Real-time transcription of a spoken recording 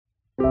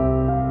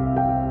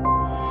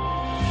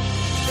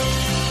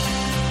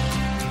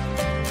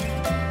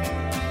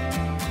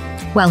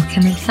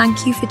Welcome and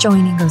thank you for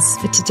joining us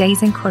for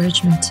today's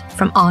encouragement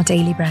from Our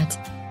Daily Bread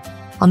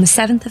on the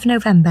 7th of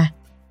November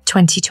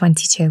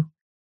 2022.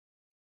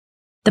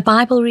 The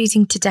Bible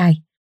reading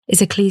today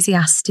is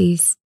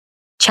Ecclesiastes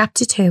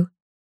chapter 2,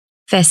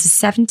 verses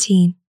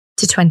 17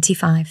 to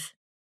 25.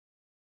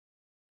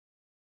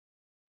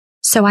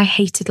 So I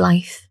hated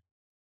life,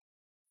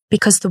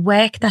 because the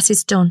work that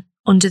is done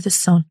under the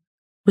sun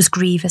was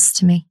grievous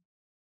to me.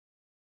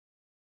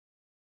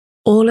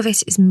 All of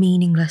it is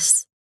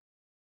meaningless,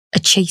 a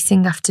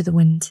chasing after the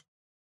wind.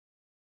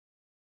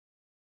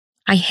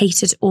 I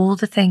hated all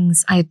the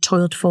things I had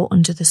toiled for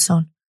under the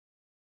sun,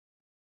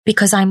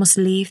 because I must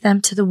leave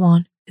them to the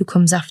one who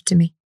comes after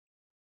me.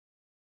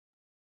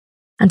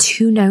 And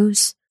who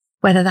knows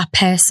whether that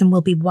person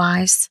will be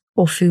wise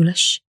or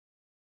foolish?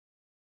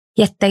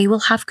 Yet they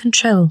will have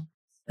control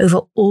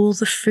over all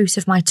the fruit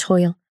of my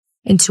toil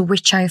into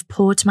which I have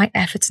poured my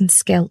effort and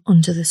skill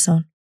under the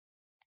sun.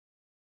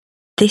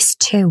 This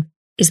too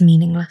is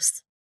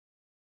meaningless.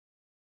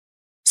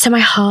 So my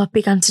heart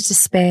began to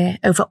despair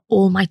over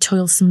all my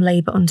toilsome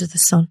labour under the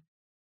sun.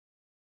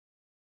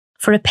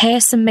 For a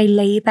person may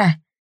labour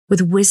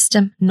with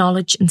wisdom,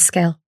 knowledge and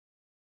skill,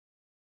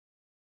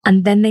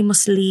 and then they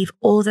must leave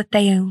all that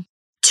they own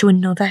to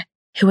another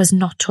who has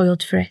not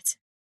toiled for it.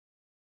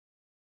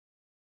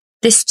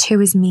 This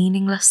too is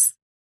meaningless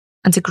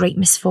and a great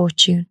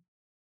misfortune.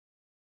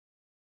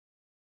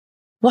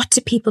 What do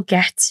people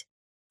get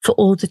for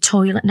all the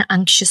toil and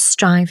anxious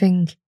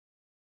striving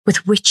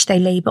with which they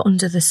labour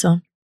under the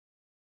sun?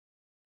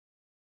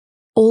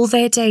 All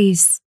their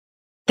days,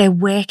 their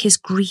work is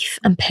grief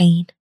and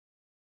pain.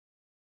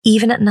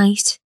 Even at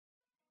night,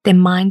 their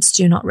minds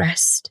do not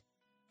rest.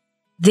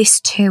 This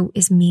too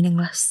is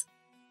meaningless.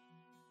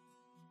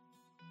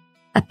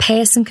 A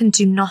person can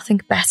do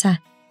nothing better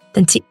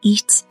than to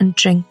eat and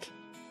drink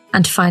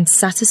and find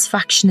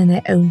satisfaction in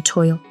their own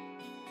toil.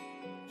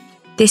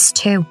 This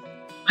too,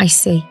 I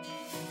see,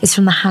 is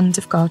from the hand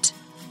of God.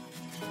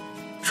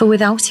 For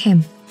without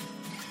him,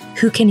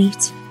 who can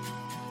eat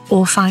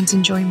or find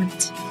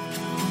enjoyment?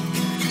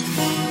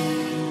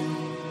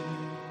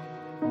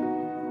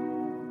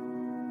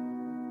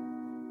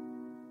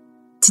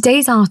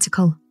 Today's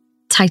article,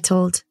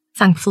 titled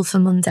Thankful for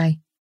Monday,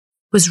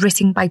 was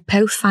written by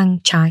Po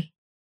Fang Chai.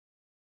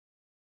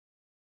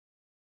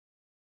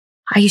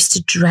 I used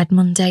to dread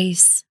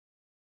Mondays.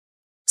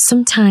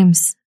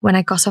 Sometimes, when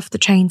I got off the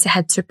train to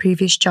head to a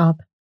previous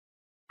job,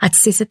 I'd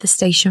sit at the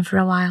station for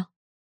a while,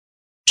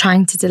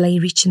 trying to delay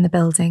reaching the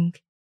building,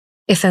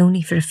 if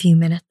only for a few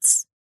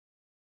minutes.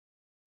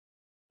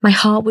 My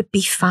heart would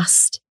beat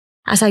fast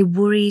as I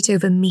worried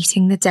over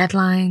meeting the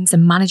deadlines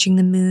and managing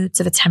the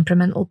moods of a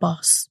temperamental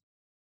boss.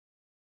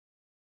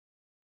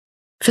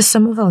 For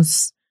some of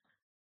us,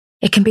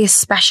 it can be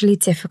especially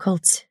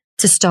difficult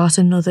to start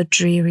another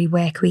dreary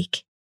work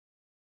week.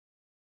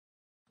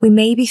 We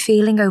may be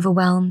feeling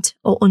overwhelmed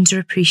or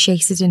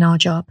underappreciated in our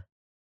job.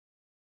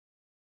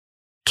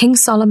 King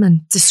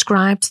Solomon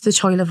described the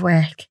toil of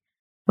work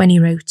when he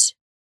wrote,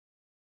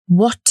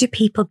 "What do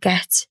people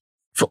get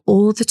for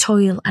all the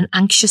toil and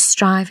anxious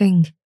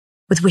striving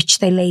with which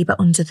they labour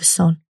under the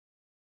sun?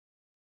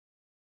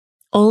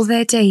 All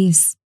their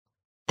days,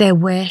 their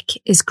work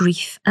is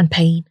grief and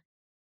pain."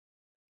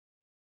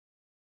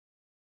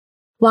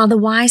 While the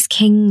wise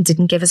king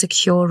didn't give us a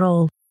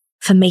cure-all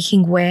for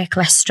making work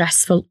less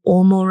stressful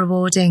or more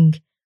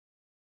rewarding,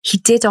 he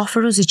did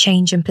offer us a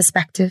change in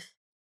perspective.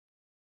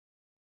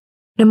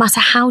 No matter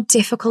how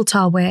difficult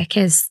our work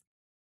is,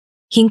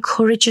 he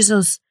encourages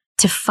us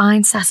to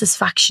find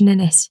satisfaction in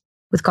it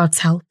with God's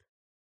help.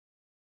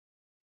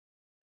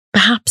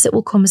 Perhaps it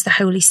will come as the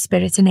Holy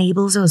Spirit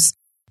enables us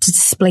to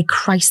display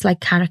Christ-like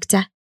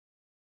character,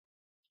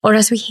 or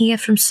as we hear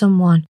from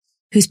someone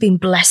who's been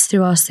blessed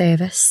through our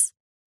service,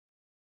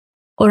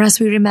 or as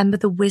we remember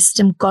the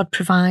wisdom God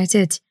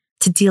provided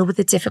to deal with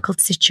a difficult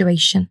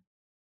situation.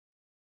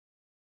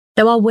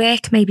 Though our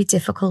work may be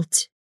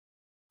difficult,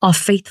 our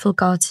faithful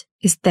God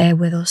is there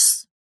with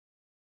us.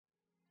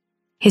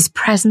 His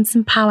presence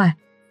and power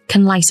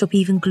can light up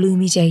even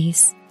gloomy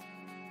days.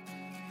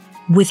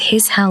 With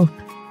his help,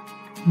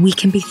 we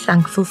can be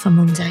thankful for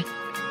Monday.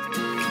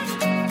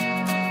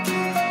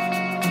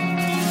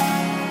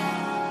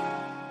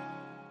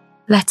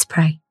 Let's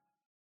pray.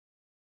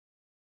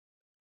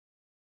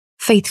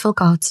 Faithful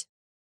God,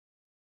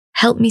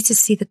 help me to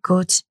see the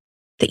good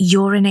that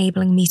you're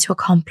enabling me to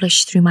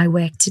accomplish through my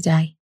work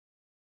today.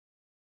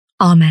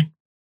 Amen.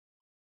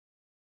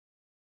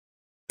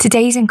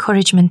 Today's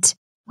encouragement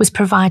was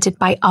provided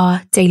by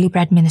Our Daily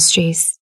Bread Ministries.